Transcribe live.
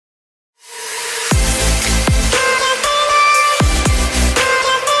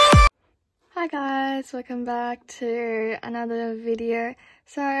guys, welcome back to another video.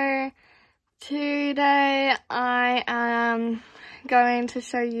 So today I am going to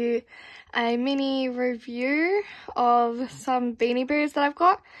show you a mini review of some Beanie Boos that I've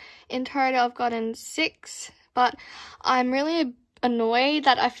got. In total I've gotten 6, but I'm really annoyed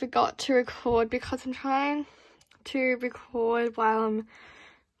that I forgot to record because I'm trying to record while I'm,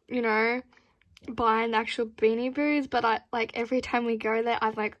 you know, buying the actual Beanie Boos, but I like every time we go there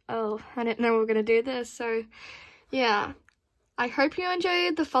I'm like, oh, I didn't know we were gonna do this. So yeah, I hope you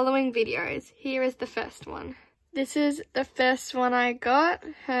enjoyed the following videos. Here is the first one. This is the first one I got.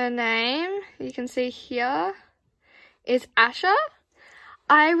 Her name, you can see here, is Asha.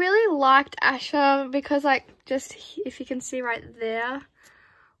 I really liked Asha because, like, just if you can see right there,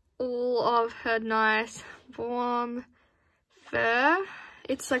 all of her nice warm fur.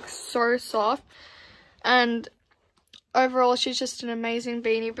 It's like so soft, and overall she's just an amazing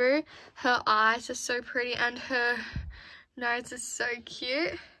Beanie Boo. Her eyes are so pretty and her nose is so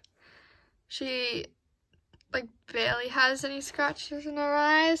cute. She like barely has any scratches in her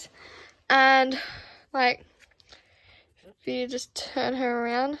eyes, and like if you just turn her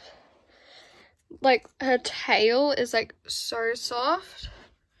around, like her tail is like so soft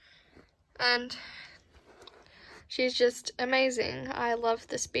and she's just amazing. I love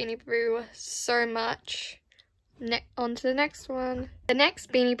this Beanie Boo so much. On to the next one. The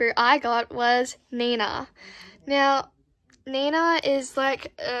next Beanie Boo I got was Nina. Now, Nina is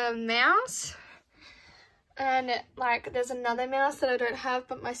like a mouse. And like there's another mouse that I don't have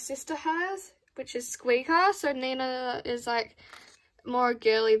but my sister has, which is Squeaker. So Nina is like more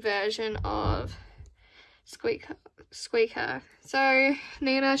girly version of Squeaker. So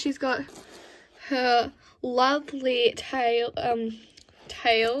Nina, she's got her lovely tail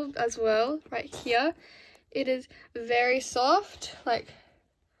as well right here. It is very soft, like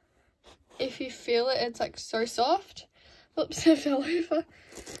if you feel it, it's like so soft. Oops, I fell over.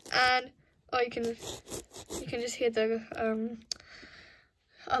 And oh, you can just hear the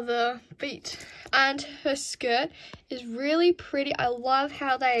other beat. And her skirt is really pretty. I love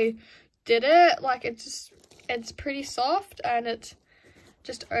how they did it. Like it's pretty soft and it's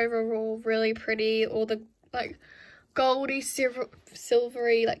just overall really pretty. All the like goldy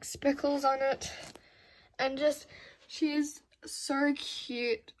silvery like speckles on it, and just she's so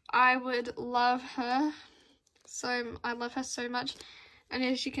cute. I would love her so. I love her so much. And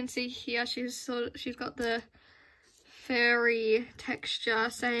as you can see here, she's got the furry texture,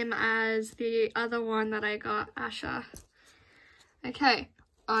 same as the other one that I got, Asha. Okay,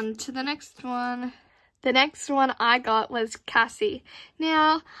 on to the next one. The next one I got was Cassie.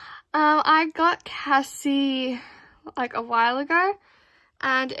 Now, I got Cassie like a while ago,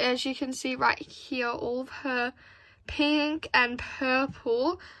 and as you can see right here, all of her pink and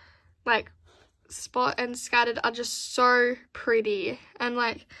purple, like spot and scattered, are just so pretty. And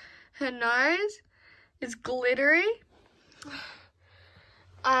like her nose is glittery,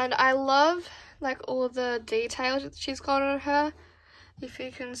 and I love like all the details that she's got on her. If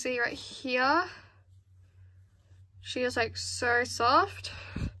you can see right here, she is like so soft.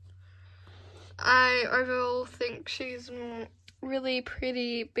 I overall think she's really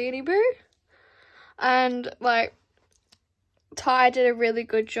pretty Beanie Boo, and like Ty did a really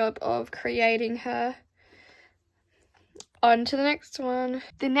good job of creating her. On to the next one.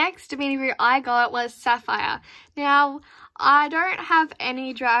 The next Beanie Boo I got was Sapphire. Now, I don't have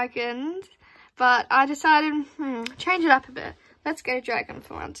any dragons, but I decided, change it up a bit. Let's go dragon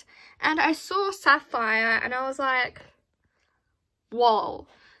for once. And I saw Sapphire and I was like, whoa.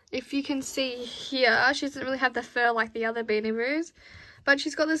 If you can see here, she doesn't really have the fur like the other Beanie Boos, but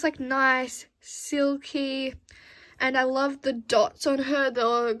she's got this like nice silky, and I love the dots on her,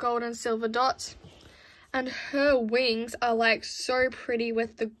 the gold and silver dots. And her wings are like so pretty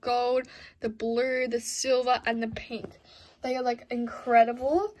with the gold, the blue, the silver and the pink. They are like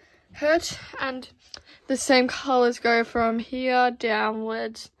incredible. And the same colors go from here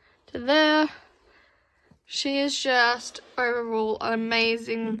downwards to there. She is just overall an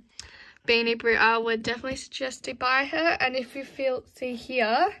amazing Beanie Boo. I would definitely suggest to buy her. And if you see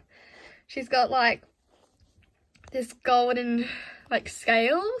here, she's got like this golden like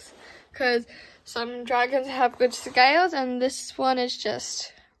scales, because some dragons have good scales, and this one is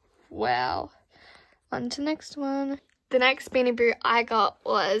just wow. On to the next one. The next Beanie Boo I got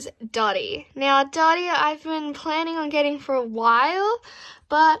was Dottie. Now Dottie I've been planning on getting for a while,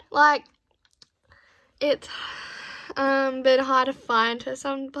 but like it's been hard to find her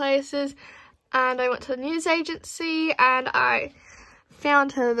some places, and I went to the news agency and I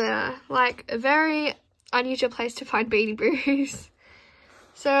found her there. Like a very unusual place to find Beanie Boos.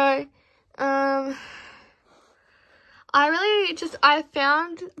 So I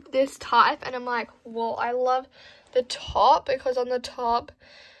found this type and I'm like, whoa, I love the top because on the top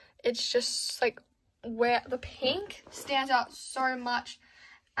it's just like where the pink stands out so much,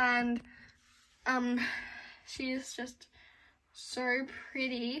 and she's just so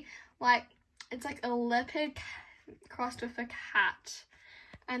pretty. Like, it's like a leopard crossed with a cat,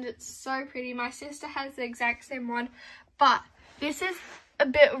 and it's so pretty. My sister has the exact same one, but this is a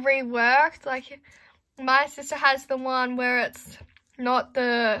bit reworked. Like, my sister has the one where it's not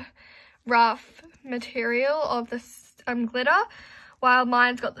the rough material of the glitter, while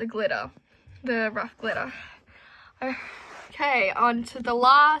mine's got the glitter, the rough glitter. Okay, on to the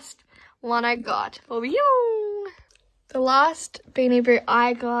last one I got. The last Beanie Boo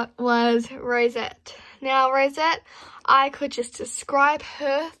I got was Rosette. Now, Rosette, I could just describe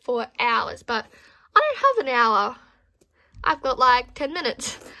her for hours, but I don't have an hour. I've got like 10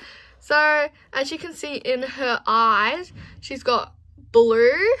 minutes. So, as you can see in her eyes, she's got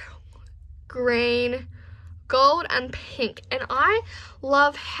blue, green, gold, and pink. And I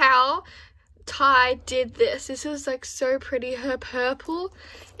love how Ty did this. This is like so pretty. Her purple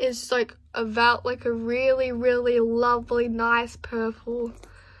is like a really, really lovely, nice purple.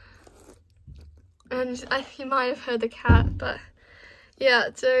 And you might have heard the cat, but yeah,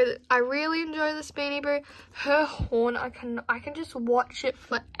 so I really enjoy this Beanie Boo. Her horn, I can just watch it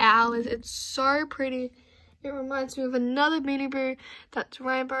for hours. It's so pretty. It reminds me of another Beanie Boo that's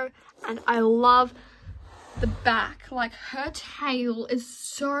rainbow, and I love the back. Like, her tail is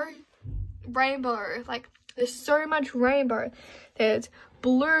so rainbow. Like, there's so much rainbow. There's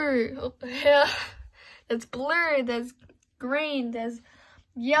blue, there's blue, there's green, there's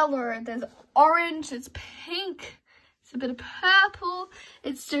yellow, there's orange, there's pink, it's a bit of purple.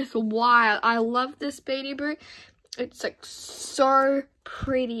 It's just wild. I love this Beanie Boo. It's like so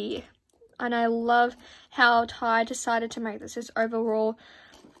pretty, and I love how Ty decided to make this overall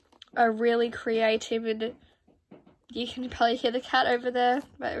a really creative, and you can probably hear the cat over there,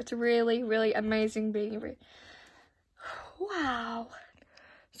 but it's a really, really amazing Beanie Boo. Wow.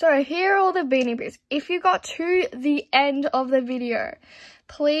 So here are all the Beanie Boos. If you got to the end of the video,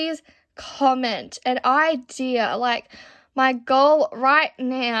 please comment an idea. Like, my goal right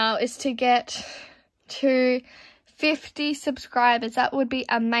now is to get to 50 subscribers. That would be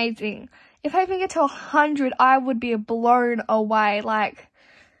amazing. If I can get to 100, I would be blown away. Like,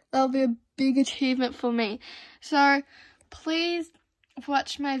 that would be a big achievement for me. So please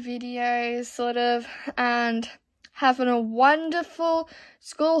watch my videos and having a wonderful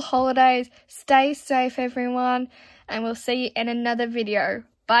school holidays. Stay safe, everyone, and we'll see you in another video.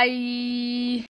 Bye.